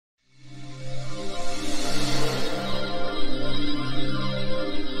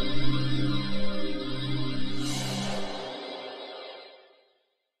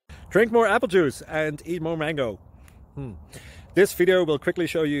Drink more apple juice and eat more mango. This video will quickly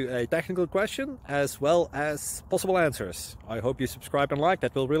show you a technical question as well as possible answers. I hope you subscribe and like,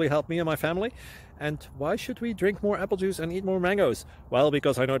 that will really help me and my family. And why should we drink more apple juice and eat more mangoes? Well,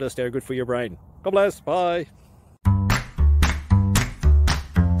 because I noticed they're good for your brain. God bless, bye!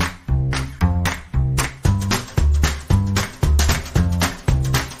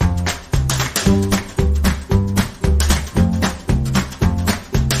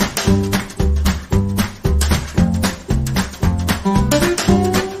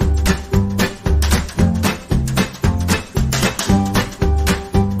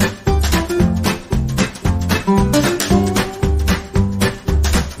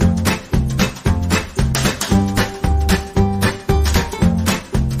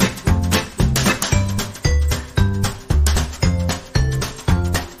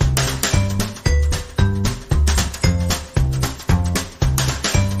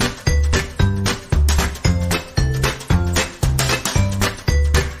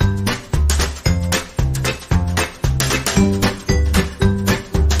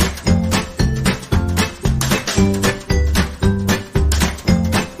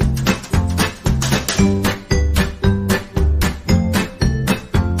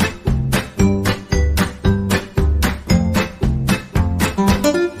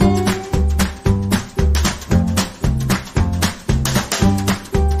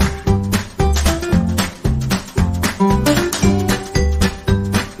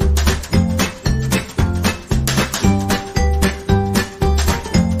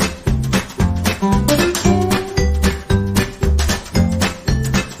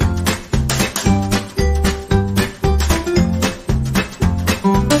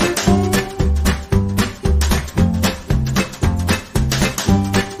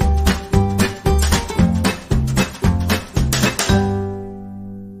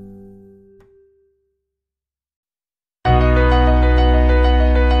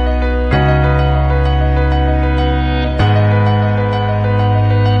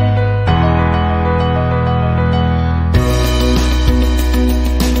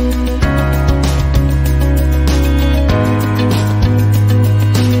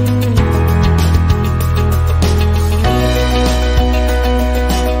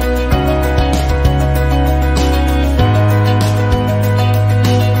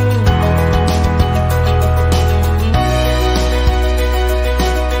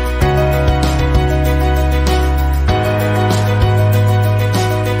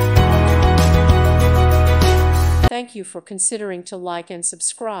 Thank you for considering to like and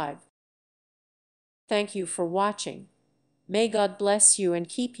subscribe. Thank you for watching. May God bless you and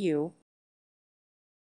keep you.